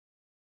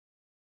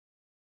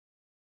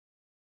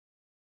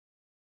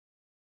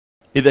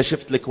إذا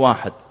شفت لك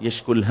واحد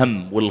يشكو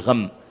الهم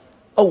والغم،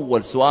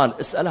 أول سؤال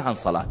اسأله عن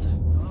صلاته.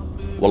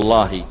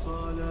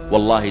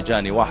 والله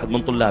جاني واحد من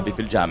طلابي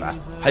في الجامعة،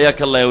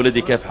 حياك الله يا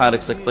ولدي كيف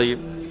حالك سك طيب،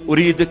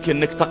 أريدك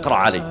أنك تقرأ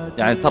علي،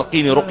 يعني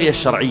ترقيني رقية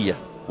الشرعية.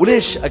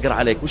 وليش أقرأ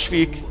عليك وش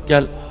فيك؟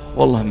 قال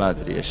والله ما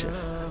أدري يا شيخ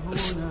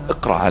بس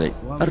اقرأ علي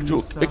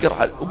أرجوك اقرأ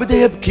علي. وبدأ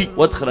يبكي،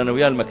 وادخل أنا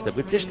وياه المكتب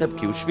قلت ليش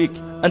تبكي وش فيك؟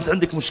 أنت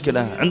عندك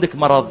مشكلة عندك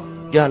مرض؟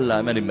 قال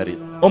لا ماني مريض.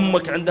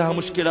 أمك عندها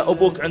مشكلة؟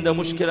 أبوك عنده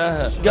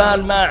مشكلة؟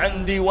 قال ما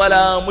عندي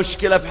ولا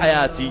مشكلة في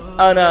حياتي،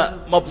 أنا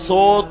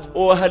مبسوط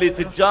وأهلي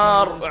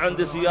تجار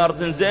وعندي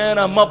سيارة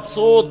زينة،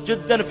 مبسوط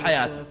جدا في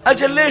حياتي.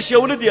 أجل ليش يا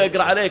ولدي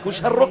أقرأ عليك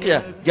وش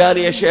هالرقية؟ قال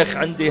يا شيخ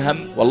عندي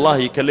هم، والله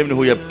يكلمني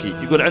وهو يبكي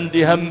يقول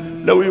عندي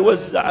هم لو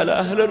يوزع على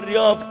أهل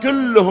الرياض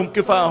كلهم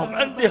كفاهم،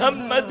 عندي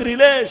هم ما أدري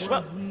ليش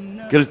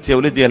قلت يا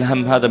ولدي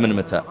الهم هذا من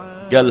متى؟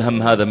 قال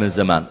الهم هذا من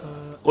زمان.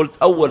 قلت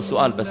أول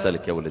سؤال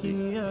بسألك يا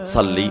ولدي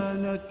تصلي؟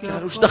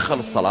 قال وش دخل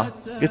الصلاة؟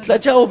 قلت لا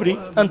جاوبني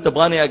أنت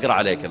تبغاني أقرأ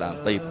عليك الآن.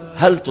 طيب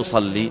هل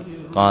تصلي؟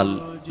 قال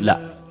لا.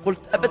 قلت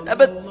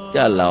أبد؟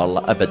 قال لا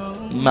والله أبد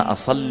ما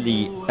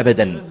أصلي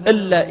أبدا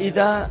إلا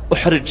إذا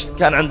أحرجت،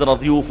 كان عندنا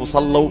ضيوف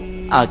وصلوا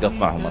أقف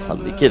معهم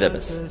أصلي كذا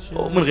بس،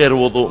 من غير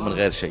وضوء من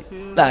غير شيء،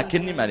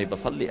 لكني ماني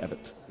بصلي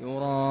أبد.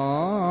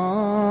 يراءون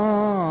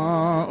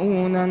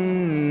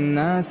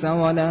الناس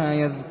ولا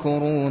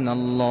يذكرون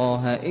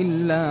الله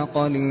إلا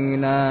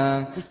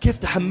قليلا. كيف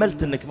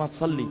تحملت أنك ما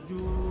تصلي؟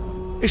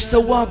 إيش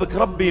سوابك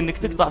ربي أنك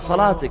تقطع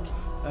صلاتك؟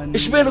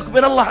 إيش بينك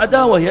وبين الله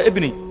عداوة يا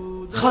ابني؟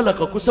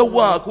 خلقك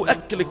وسواك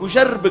وأكلك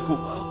وشربك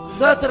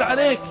وساتر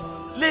عليك،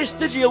 ليش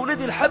تجي يا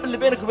ولدي الحبل اللي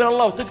بينك وبين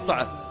الله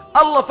وتقطعه؟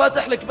 الله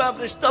فاتح لك باب،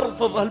 ليش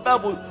ترفض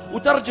هالباب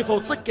وترجفه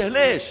وتسكه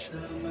ليش؟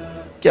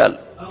 قال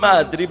ما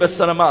أدري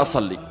بس أنا ما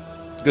أصلي.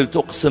 قلت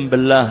أقسم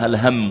بالله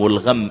الهم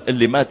والغم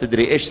اللي ما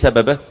تدري إيش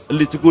سببه،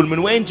 اللي تقول من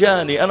وين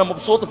جاني أنا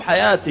مبسوط في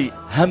حياتي،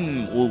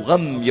 هم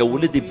وغم يا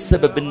ولدي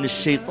بسبب أن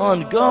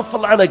الشيطان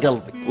قافل على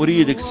قلبك.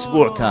 أريدك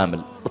أسبوع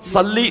كامل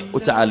تصلي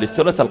وتعالي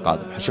الثلاثاء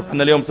القادم، شوف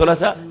احنا اليوم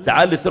ثلاثاء،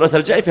 تعالي الثلاثاء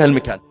الجاي في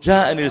هالمكان.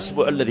 جاءني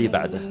الأسبوع الذي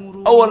بعده،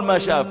 أول ما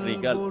شافني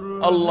قال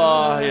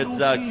الله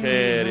يجزاك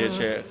خير يا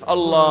شيخ،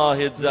 الله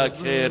يجزاك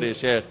خير يا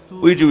شيخ،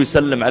 ويجي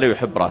ويسلم علي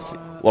ويحب راسي.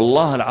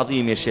 والله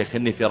العظيم يا شيخ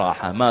إني في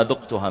راحة ما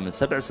ذقتها من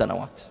 7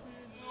 سنوات.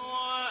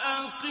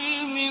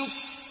 وأقم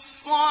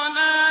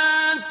الصلاة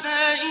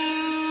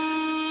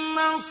إن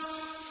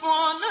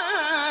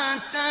الصلاة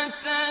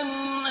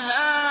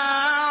تنهى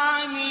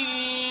عن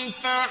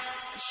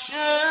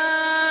الفحشاء